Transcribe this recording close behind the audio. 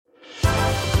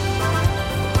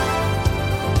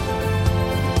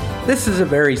This is a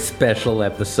very special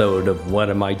episode of What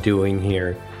Am I Doing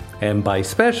Here? And by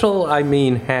special, I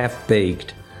mean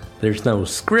half-baked. There's no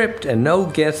script and no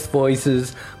guest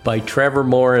voices by Trevor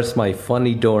Morris, my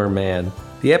funny doorman.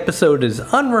 The episode is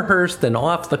unrehearsed and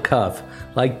off the cuff,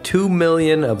 like 2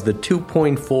 million of the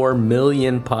 2.4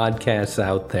 million podcasts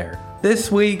out there.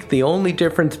 This week, the only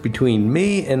difference between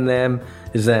me and them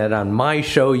is that on my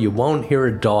show you won't hear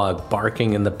a dog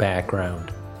barking in the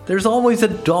background. There's always a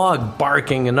dog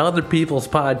barking in other people's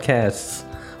podcasts.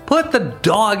 Put the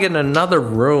dog in another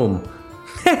room.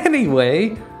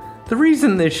 Anyway, the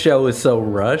reason this show is so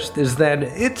rushed is that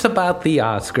it's about the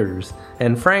Oscars.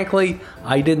 And frankly,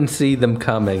 I didn't see them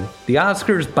coming. The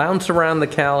Oscars bounce around the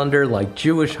calendar like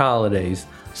Jewish holidays.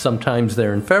 Sometimes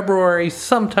they're in February,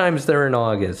 sometimes they're in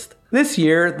August. This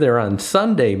year, they're on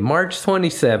Sunday, March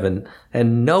 27,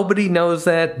 and nobody knows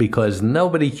that because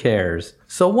nobody cares.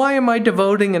 So why am I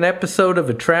devoting an episode of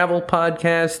a travel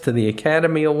podcast to the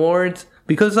Academy Awards?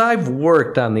 Because I've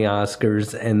worked on the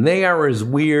Oscars, and they are as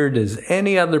weird as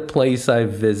any other place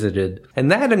I've visited. And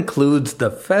that includes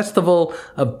the Festival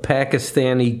of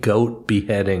Pakistani Goat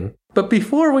Beheading. But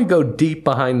before we go deep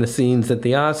behind the scenes at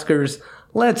the Oscars,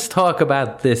 let's talk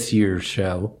about this year's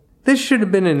show. This should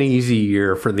have been an easy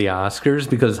year for the Oscars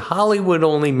because Hollywood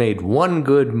only made one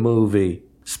good movie.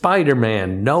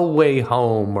 Spider-Man, No Way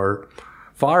Home, or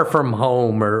Far From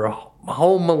Home, or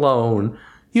Home Alone.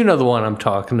 You know the one I'm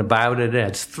talking about. It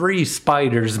has 3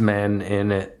 Spiders-Men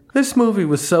in it. This movie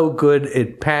was so good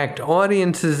it packed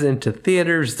audiences into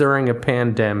theaters during a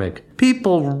pandemic.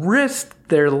 People risked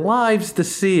their lives to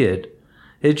see it.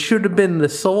 It should have been the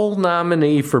sole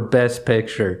nominee for Best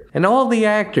Picture. And all the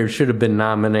actors should have been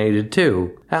nominated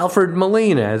too. Alfred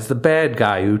Molina as the bad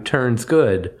guy who turns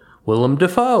good. Willem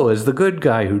Dafoe as the good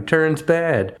guy who turns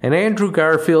bad. And Andrew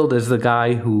Garfield as the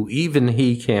guy who even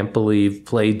he can't believe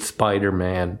played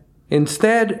Spider-Man.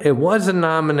 Instead, it wasn't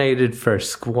nominated for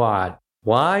squat.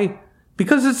 Why?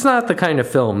 Because it's not the kind of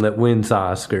film that wins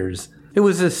Oscars. It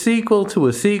was a sequel to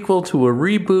a sequel to a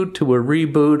reboot to a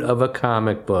reboot of a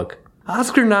comic book.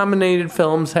 Oscar-nominated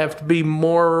films have to be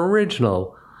more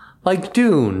original, like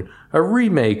Dune, a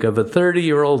remake of a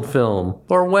 30-year-old film,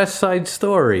 or West Side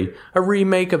Story, a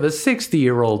remake of a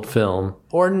 60-year-old film,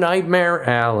 or Nightmare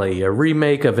Alley, a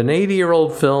remake of an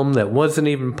 80-year-old film that wasn't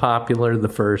even popular the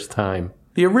first time.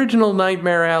 The original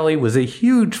Nightmare Alley was a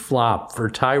huge flop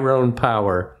for Tyrone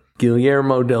Power.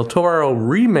 Guillermo del Toro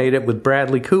remade it with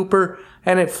Bradley Cooper,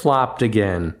 and it flopped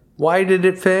again. Why did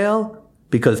it fail?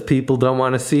 Because people don't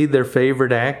want to see their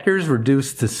favorite actors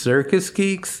reduced to circus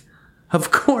geeks? Of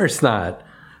course not.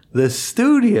 The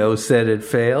studio said it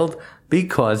failed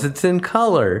because it's in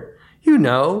color. You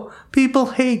know, people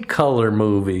hate color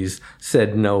movies,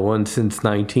 said no one since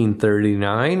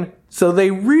 1939. So they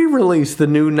re-released the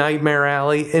new Nightmare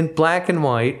Alley in black and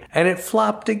white, and it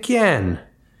flopped again.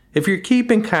 If you're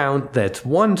keeping count, that's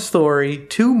 1 story,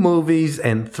 2 movies,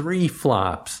 and 3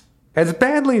 flops. As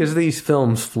badly as these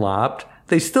films flopped,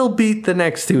 they still beat the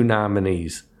next 2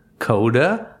 nominees.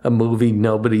 Coda, a movie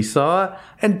nobody saw,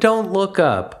 and Don't Look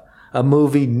Up, a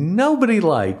movie nobody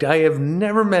liked. I have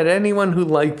never met anyone who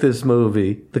liked this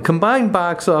movie. The combined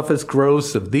box office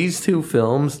gross of these 2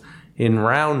 films, in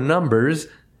round numbers,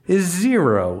 is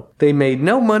 0. They made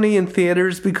no money in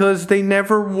theaters because they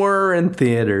never were in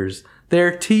theaters.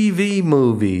 They're TV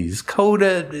movies.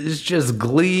 Coda is just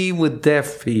Glee with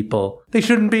deaf people. They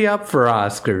shouldn't be up for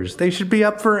Oscars. They should be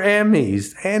up for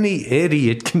Emmys. Any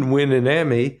idiot can win an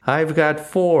Emmy. I've got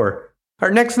 4. Our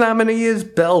next nominee is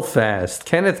Belfast,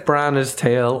 Kenneth Branagh's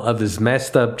tale of his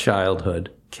messed up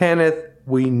childhood. Kenneth,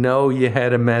 we know you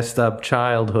had a messed up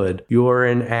childhood. You're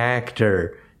an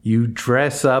actor. You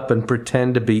dress up and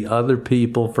pretend to be other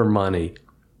people for money.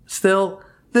 Still,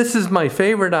 this is my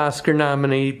favorite Oscar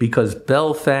nominee because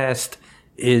Belfast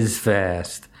is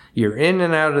fast. You're in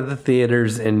and out of the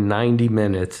theaters in 90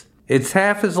 minutes. It's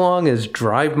half as long as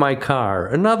Drive My Car,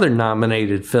 another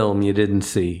nominated film you didn't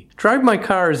see. Drive My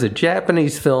Car is a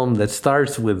Japanese film that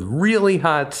starts with really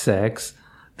hot sex,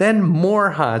 then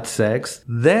more hot sex,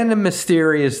 then a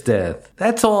mysterious death.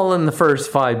 That's all in the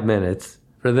first 5 minutes.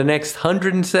 For the next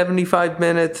 175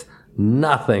 minutes,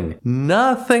 nothing.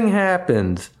 Nothing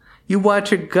happens. You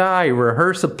watch a guy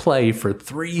rehearse a play for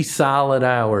 3 solid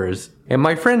hours. And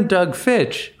my friend Doug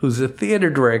Fitch, who's a theater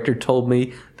director, told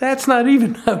me that's not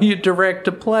even how you direct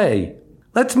a play.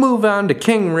 Let's move on to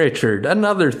King Richard,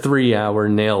 another 3-hour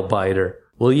nail-biter.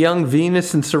 Will young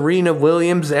Venus and Serena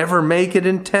Williams ever make it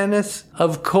in tennis?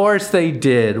 Of course they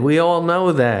did. We all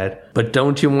know that. But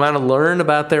don't you want to learn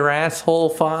about their asshole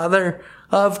father?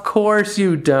 Of course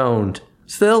you don't.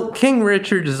 Still, King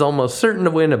Richard is almost certain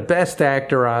to win a Best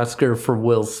Actor Oscar for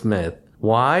Will Smith.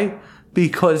 Why?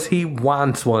 Because he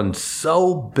wants one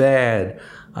so bad.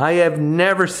 I have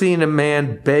never seen a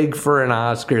man beg for an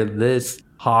Oscar this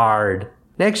hard.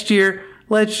 Next year,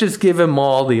 let's just give him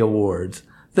all the awards.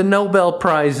 The Nobel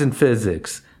Prize in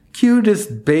Physics,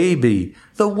 Cutest Baby,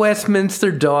 the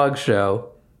Westminster Dog Show.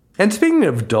 And speaking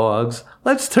of dogs,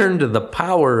 let's turn to The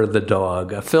Power of the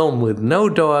Dog, a film with no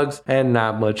dogs and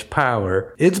not much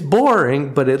power. It's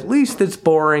boring, but at least it's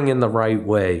boring in the right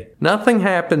way. Nothing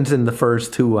happens in the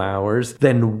first 2 hours,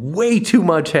 then way too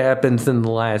much happens in the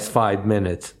last 5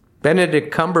 minutes.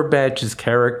 Benedict Cumberbatch's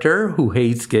character, who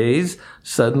hates gays,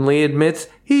 suddenly admits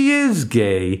he is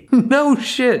gay. No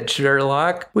shit,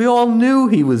 Sherlock. We all knew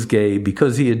he was gay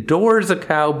because he adores a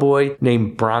cowboy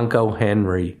named Bronco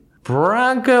Henry.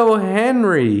 Bronco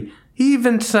Henry! He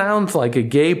even sounds like a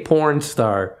gay porn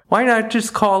star. Why not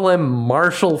just call him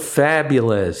Marshall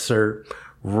Fabulous or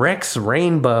Rex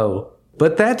Rainbow?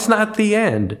 But that's not the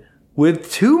end.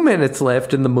 With 2 minutes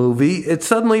left in the movie, it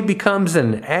suddenly becomes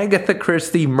an Agatha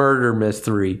Christie murder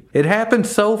mystery. It happens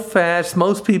so fast,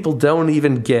 most people don't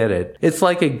even get it. It's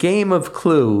like a game of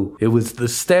Clue. It was the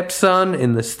stepson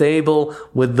in the stable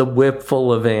with the whip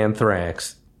full of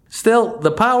anthrax. Still,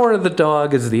 The Power of the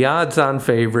Dog is the odds-on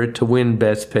favorite to win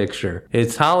Best Picture.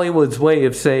 It's Hollywood's way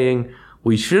of saying,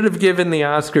 we should have given the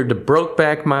Oscar to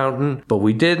Brokeback Mountain, but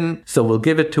we didn't, so we'll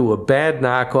give it to a bad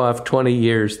knockoff 20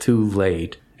 years too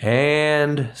late.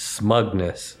 And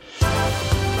smugness.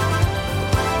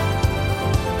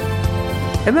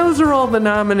 And those are all the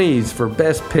nominees for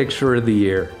Best Picture of the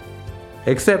Year.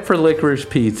 Except for Licorice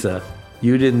Pizza.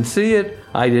 You didn't see it,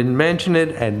 I didn't mention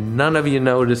it, and none of you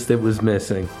noticed it was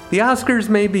missing. The Oscars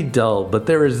may be dull, but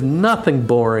there is nothing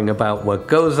boring about what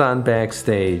goes on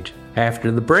backstage. After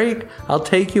the break, I'll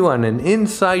take you on an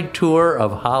inside tour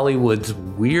of Hollywood's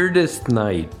weirdest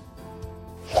night.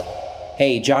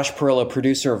 Hey, Josh Perillo,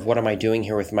 producer of What Am I Doing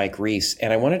Here with Mike Reese,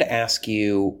 and I wanted to ask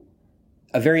you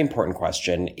a very important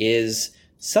question. Is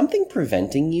something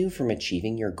preventing you from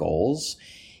achieving your goals?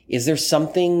 Is there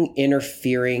something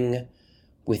interfering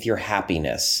with your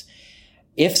happiness?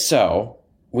 If so,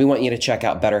 we want you to check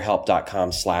out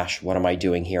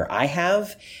BetterHelp.com/whatamidoinghere. I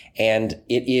have, and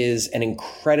it is an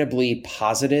incredibly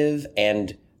positive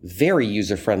and very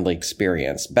user-friendly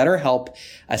experience. BetterHelp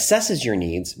assesses your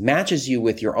needs, matches you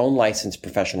with your own licensed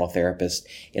professional therapist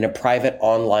in a private,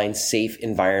 online, safe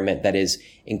environment that is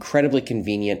incredibly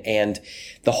convenient. And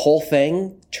the whole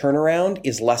thing, turnaround,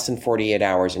 is less than 48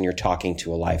 hours and you're talking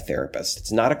to a live therapist.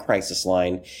 It's not a crisis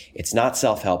line. It's not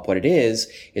self-help. What it is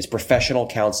professional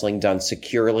counseling done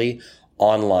securely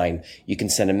online. You can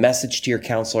send a message to your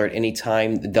counselor at any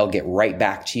time. They'll get right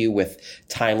back to you with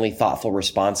timely, thoughtful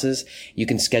responses. You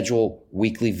can schedule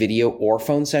weekly video or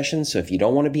phone sessions. So if you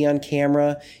don't want to be on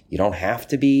camera, you don't have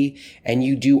to be. And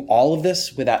you do all of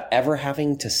this without ever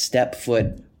having to step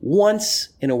foot once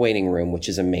in a waiting room, which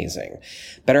is amazing.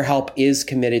 BetterHelp is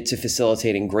committed to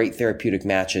facilitating great therapeutic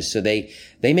matches. So they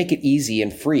make it easy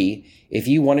and free if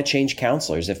you want to change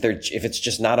counselors, if it's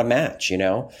just not a match, you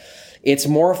know. It's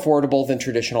more affordable than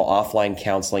traditional offline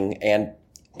counseling. And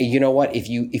you know what? If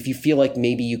you feel like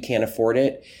maybe you can't afford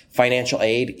it, financial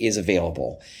aid is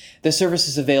available. The service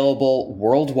is available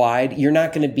worldwide. You're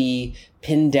not going to be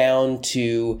pinned down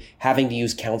to having to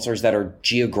use counselors that are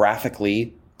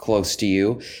geographically close to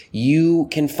you. You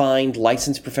can find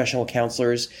licensed professional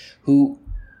counselors who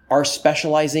are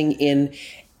specializing in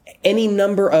any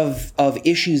number of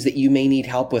issues that you may need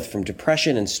help with, from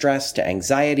depression and stress to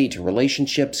anxiety to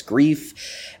relationships, grief,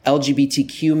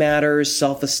 LGBTQ matters,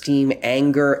 self-esteem,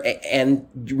 anger. And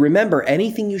remember,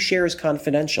 anything you share is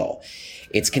confidential.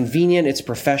 It's convenient, it's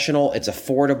professional, it's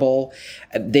affordable.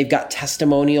 They've got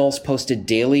testimonials posted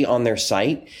daily on their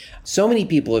site. So many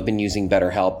people have been using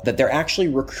BetterHelp that they're actually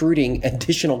recruiting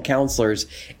additional counselors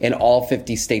in all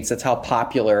 50 states. That's how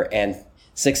popular and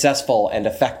successful and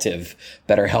effective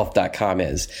BetterHelp.com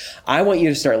is. I want you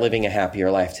to start living a happier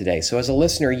life today. So as a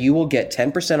listener, you will get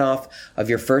 10% off of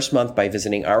your first month by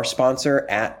visiting our sponsor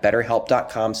at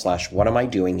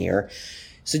BetterHelp.com/whatamidoinghere.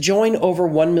 So join over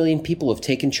 1 million people who've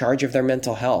taken charge of their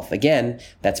mental health. Again,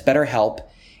 that's BetterHelp,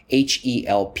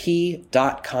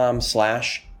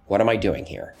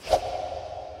 HELP.com/whatamidoinghere.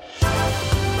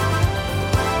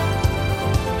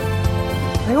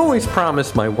 I always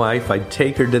promised my wife I'd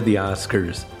take her to the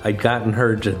Oscars. I'd gotten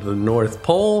her to the North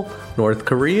Pole, North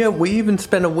Korea, we even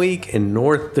spent a week in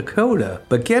North Dakota.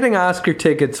 But getting Oscar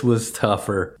tickets was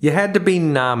tougher. You had to be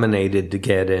nominated to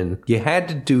get in. You had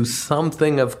to do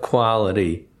something of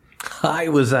quality. I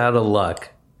was out of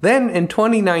luck. Then in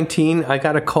 2019, I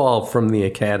got a call from the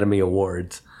Academy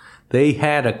Awards. They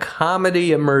had a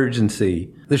comedy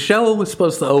emergency. The show was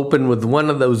supposed to open with one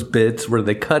of those bits where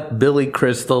they cut Billy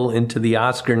Crystal into the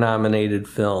Oscar-nominated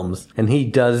films, and he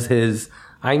does his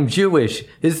 "I'm Jewish,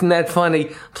 isn't that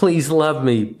funny, please love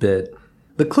me" bit.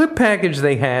 The clip package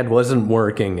they had wasn't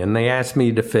working, and they asked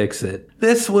me to fix it.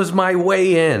 This was my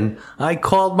way in. I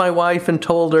called my wife and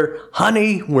told her,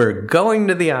 "Honey, we're going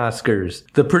to the Oscars."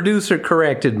 The producer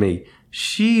corrected me.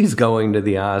 She's going to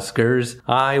the Oscars.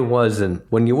 I wasn't.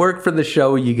 When you work for the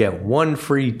show, you get one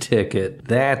free ticket.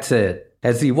 That's it.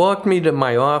 As he walked me to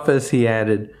my office, he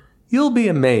added, "You'll be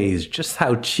amazed just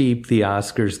how cheap the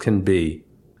Oscars can be."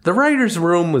 The writer's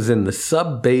room was in the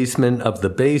sub-basement of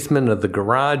the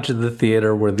garage of the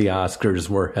theater where the Oscars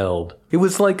were held. It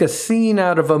was like a scene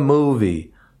out of a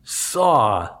movie.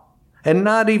 Saw. And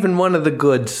not even one of the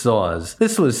good Saws.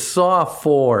 This was Saw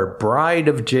 4, Bride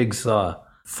of Jigsaw.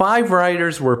 5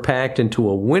 writers were packed into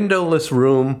a windowless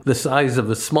room the size of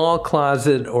a small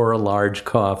closet or a large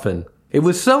coffin. It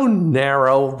was so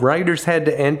narrow, writers had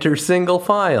to enter single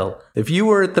file. If you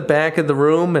were at the back of the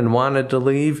room and wanted to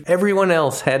leave, everyone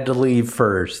else had to leave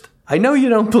first. I know you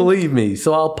don't believe me,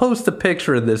 so I'll post a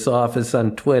picture of this office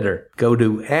on Twitter. Go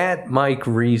to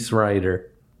 @MikeReeseWriter.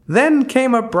 Then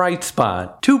came a bright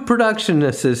spot. 2 production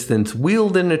assistants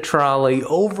wheeled in a trolley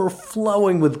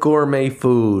overflowing with gourmet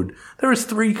food. There was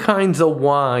 3 kinds of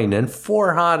wine and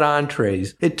 4 hot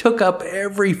entrees. It took up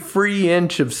every free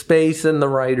inch of space in the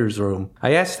writer's room.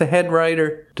 I asked the head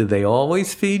writer, "Do they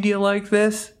always feed you like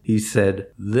this?" He said,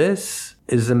 "This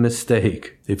is a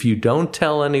mistake. If you don't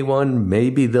tell anyone,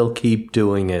 maybe they'll keep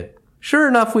doing it." Sure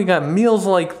enough, we got meals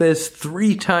like this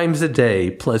 3 times a day,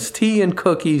 plus tea and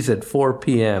cookies at 4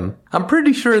 p.m. I'm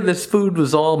pretty sure this food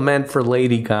was all meant for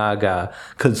Lady Gaga,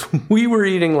 because we were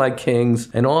eating like kings,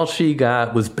 and all she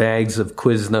got was bags of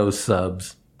Quiznos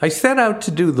subs. I set out to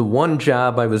do the one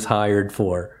job I was hired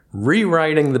for,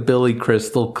 rewriting the Billy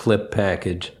Crystal clip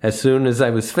package. As soon as I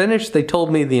was finished, they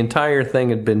told me the entire thing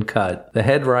had been cut. The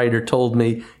head writer told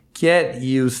me, "Get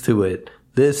used to it.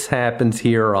 This happens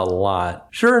here a lot."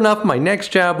 Sure enough, my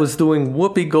next job was doing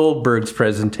Whoopi Goldberg's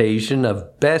presentation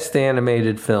of Best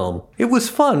Animated Film. It was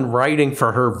fun writing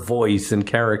for her voice and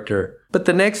character. But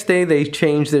the next day they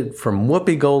changed it from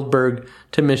Whoopi Goldberg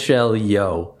to Michelle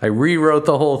Yeoh. I rewrote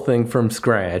the whole thing from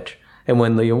scratch. And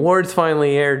when the awards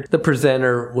finally aired, the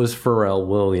presenter was Pharrell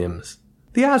Williams.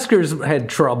 The Oscars had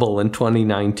trouble in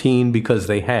 2019 because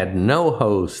they had no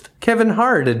host. Kevin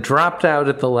Hart had dropped out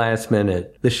at the last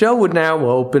minute. The show would now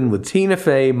open with Tina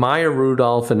Fey, Maya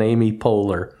Rudolph, and Amy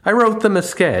Poehler. I wrote them a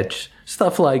sketch.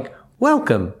 Stuff like,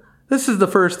 "Welcome. This is the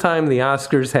first time the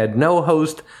Oscars had no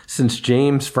host since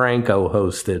James Franco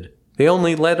hosted. They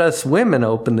only let us women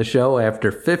open the show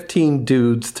after 15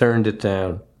 dudes turned it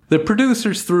down." The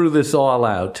producers threw this all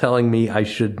out, telling me I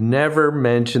should never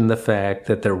mention the fact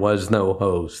that there was no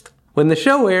host. When the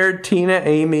show aired, Tina,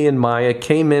 Amy, and Maya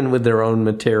came in with their own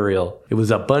material. It was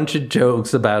a bunch of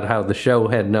jokes about how the show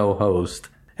had no host.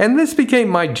 And this became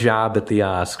my job at the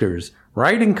Oscars,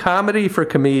 writing comedy for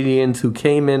comedians who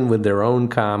came in with their own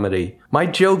comedy. My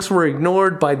jokes were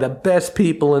ignored by the best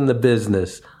people in the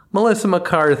business. Melissa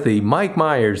McCarthy, Mike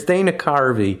Myers, Dana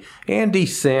Carvey, Andy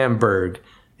Samberg.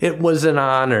 It was an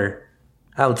honor.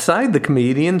 Outside the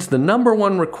comedians, the number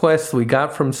one request we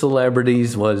got from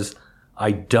celebrities was,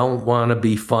 "I don't want to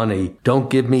be funny.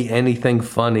 Don't give me anything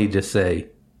funny to say."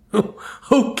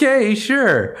 Okay,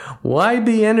 sure. Why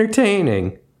be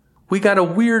entertaining? We got a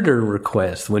weirder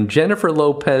request when Jennifer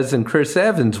Lopez and Chris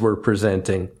Evans were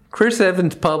presenting. Chris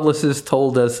Evans' publicist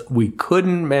told us we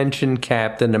couldn't mention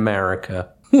Captain America.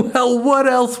 Well, what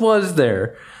else was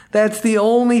there? That's the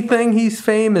only thing he's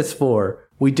famous for.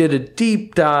 We did a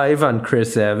deep dive on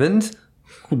Chris Evans,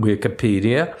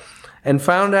 Wikipedia, and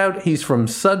found out he's from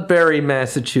Sudbury,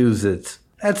 Massachusetts.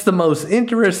 That's the most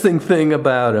interesting thing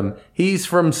about him. He's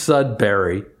from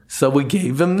Sudbury. So we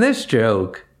gave him this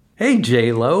joke. "Hey,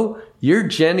 J-Lo, you're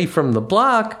Jenny from the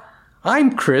block.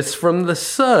 I'm Chris from the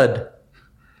Sud."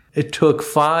 It took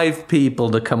 5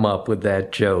 people to come up with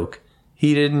that joke.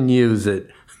 He didn't use it.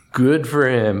 Good for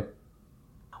him.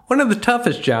 One of the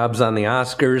toughest jobs on the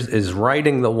Oscars is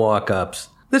writing the walk-ups.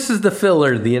 This is the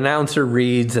filler the announcer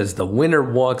reads as the winner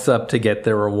walks up to get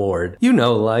their award. You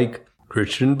know, like,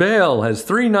 "Christian Bale has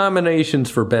 3 nominations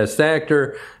for Best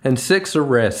Actor and 6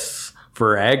 arrests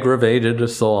for aggravated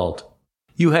assault."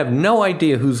 You have no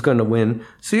idea who's going to win,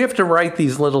 so you have to write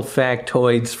these little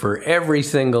factoids for every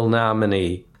single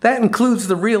nominee. That includes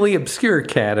the really obscure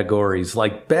categories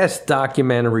like Best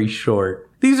Documentary Short.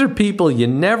 These are people you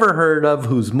never heard of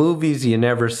whose movies you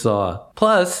never saw.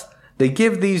 Plus, they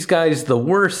give these guys the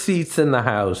worst seats in the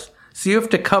house. so you have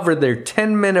to cover their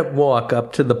 10-minute walk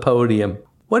up to the podium.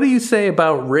 What do you say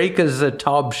about Rekha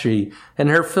Zatabshi and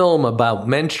her film about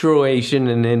menstruation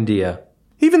in India?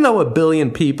 Even though 1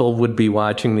 billion people would be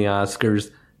watching the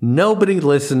Oscars, nobody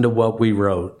listened to what we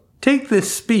wrote. Take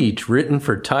this speech written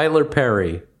for Tyler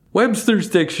Perry. Webster's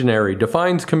Dictionary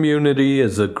defines community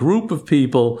as a group of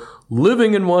people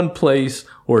living in one place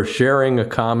or sharing a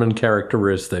common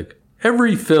characteristic.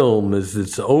 Every film is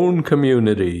its own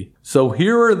community, so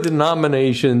here are the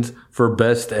nominations for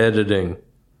Best Editing.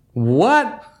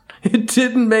 What? It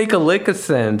didn't make a lick of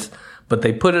sense, but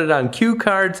they put it on cue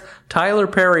cards, Tyler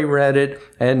Perry read it,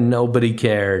 and nobody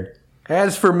cared.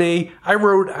 As for me, I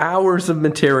wrote hours of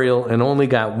material and only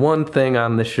got one thing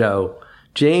on the show.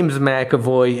 James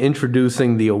McAvoy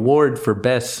introducing the award for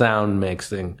Best Sound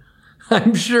Mixing.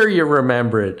 I'm sure you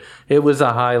remember it. It was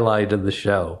a highlight of the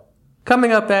show.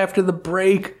 Coming up after the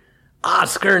break,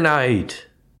 Oscar night.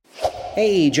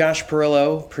 Hey, Josh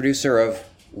Perillo, producer of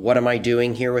What Am I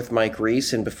Doing Here with Mike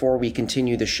Reese? And before we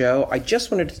continue the show, I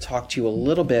just wanted to talk to you a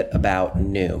little bit about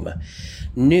Noom.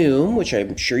 Noom, which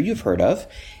I'm sure you've heard of,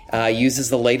 uses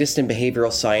the latest in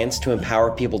behavioral science to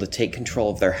empower people to take control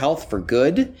of their health for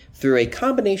good through a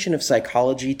combination of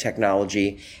psychology,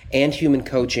 technology, and human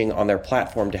coaching on their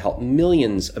platform to help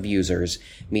millions of users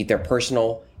meet their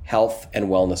personal health and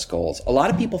wellness goals. A lot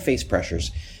of people face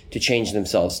pressures to change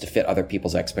themselves to fit other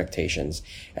people's expectations.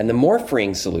 And the more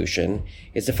freeing solution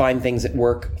is to find things that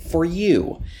work for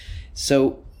you.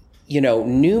 So,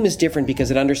 Noom is different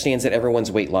because it understands that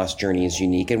everyone's weight loss journey is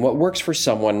unique, and what works for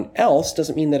someone else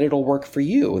doesn't mean that it'll work for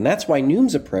you. And that's why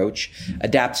Noom's approach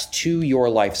adapts to your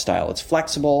lifestyle. It's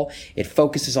flexible, it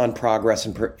focuses on progress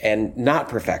and not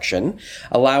perfection,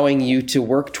 allowing you to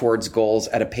work towards goals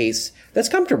at a pace that's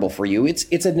comfortable for you.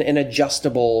 It's an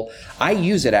adjustable, I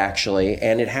use it actually,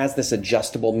 and it has this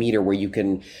adjustable meter where you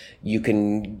can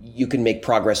make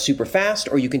progress super fast,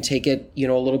 or you can take it, a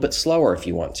little bit slower if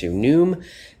you want to. Noom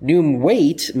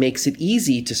Weight makes it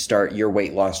easy to start your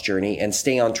weight loss journey and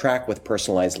stay on track with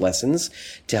personalized lessons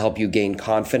to help you gain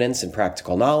confidence and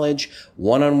practical knowledge,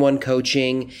 one-on-one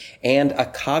coaching, and a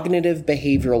cognitive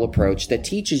behavioral approach that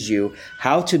teaches you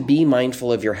how to be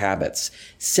mindful of your habits.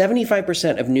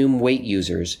 75% of Noom Weight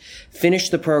users finish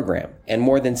the program, and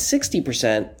more than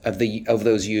 60% of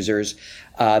those users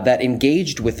that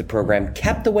engaged with the program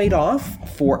kept the weight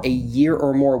off for a year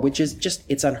or more, which is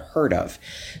it's unheard of.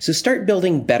 So start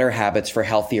building better habits for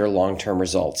healthier long-term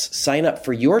results. Sign up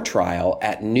for your trial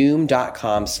at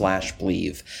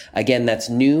Noom.com/Believe. Again, that's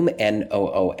Noom,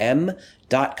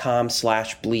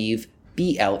 NOOM.com/Believe,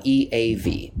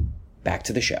 BLEAV. Back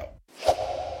to the show.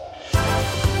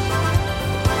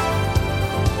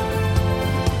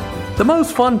 The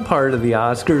most fun part of the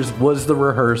Oscars was the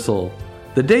rehearsal.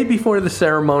 The day before the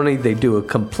ceremony, they do a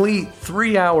complete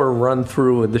 3-hour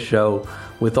run-through of the show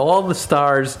with all the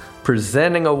stars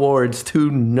presenting awards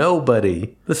to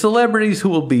nobody. The celebrities who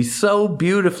will be so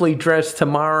beautifully dressed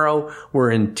tomorrow were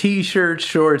in t-shirts,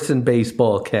 shorts, and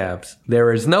baseball caps.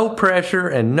 There is no pressure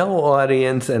and no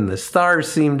audience, and the stars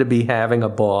seem to be having a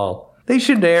ball. They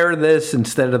should air this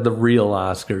instead of the real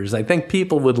Oscars. I think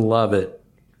people would love it.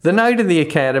 The night of the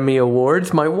Academy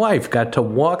Awards, my wife got to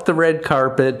walk the red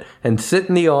carpet and sit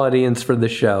in the audience for the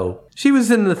show. She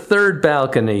was in the third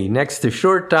balcony next to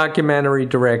short documentary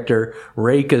director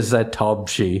Rekha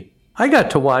Zatabshi. I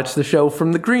got to watch the show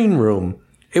from the green room.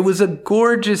 It was a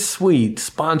gorgeous suite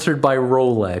sponsored by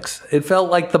Rolex. It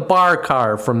felt like the bar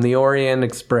car from the Orient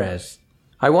Express.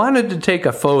 I wanted to take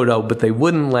a photo, but they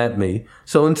wouldn't let me.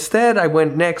 So instead, I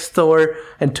went next door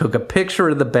and took a picture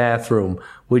of the bathroom,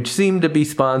 which seemed to be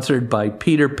sponsored by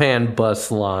Peter Pan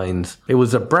bus lines. It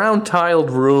was a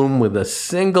brown-tiled room with a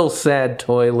single sad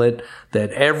toilet that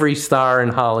every star in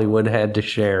Hollywood had to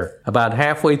share. About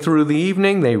halfway through the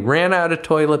evening, they ran out of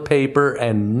toilet paper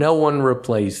and no one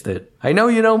replaced it. I know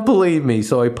you don't believe me,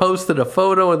 so I posted a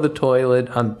photo of the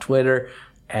toilet on Twitter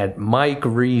at Mike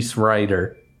Reese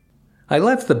Writer. I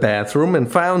left the bathroom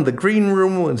and found the green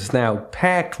room was now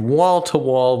packed wall to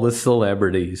wall with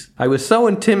celebrities. I was so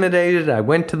intimidated I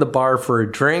went to the bar for a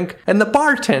drink, and the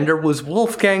bartender was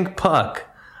Wolfgang Puck.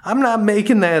 I'm not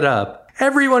making that up.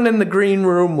 Everyone in the green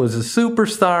room was a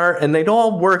superstar, and they'd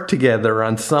all worked together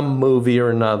on some movie or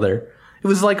another. It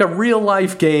was like a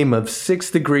real-life game of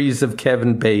 6 Degrees of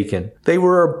Kevin Bacon. They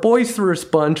were a boisterous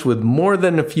bunch with more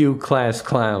than a few class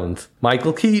clowns.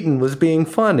 Michael Keaton was being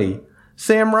funny.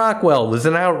 Sam Rockwell was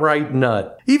an outright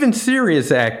nut. Even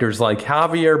serious actors like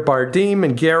Javier Bardem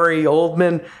and Gary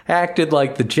Oldman acted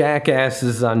like the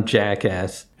jackasses on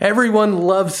Jackass. Everyone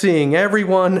loved seeing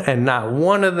everyone, and not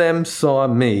one of them saw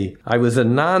me. I was a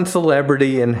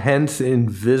non-celebrity and hence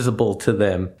invisible to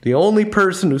them. The only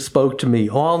person who spoke to me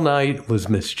all night was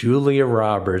Miss Julia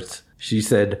Roberts. She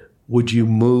said, "Would you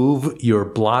move? You're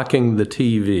blocking the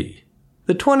TV."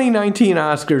 The 2019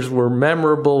 Oscars were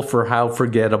memorable for how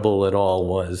forgettable it all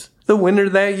was. The winner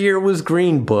that year was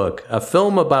Green Book, a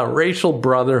film about racial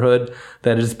brotherhood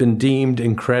that has been deemed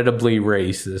incredibly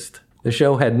racist. The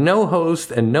show had no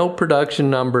host and no production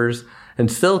numbers and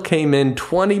still came in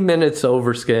 20 minutes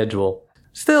over schedule.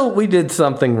 Still, we did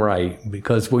something right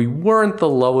because we weren't the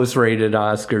lowest rated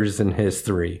Oscars in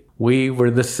history. We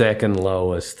were the second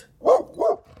lowest.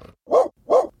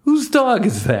 Whose dog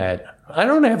is that? I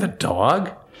don't have a dog.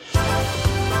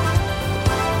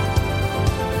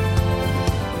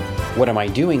 What Am I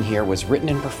Doing Here was written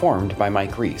and performed by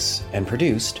Mike Reese and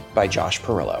produced by Josh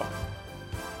Perillo.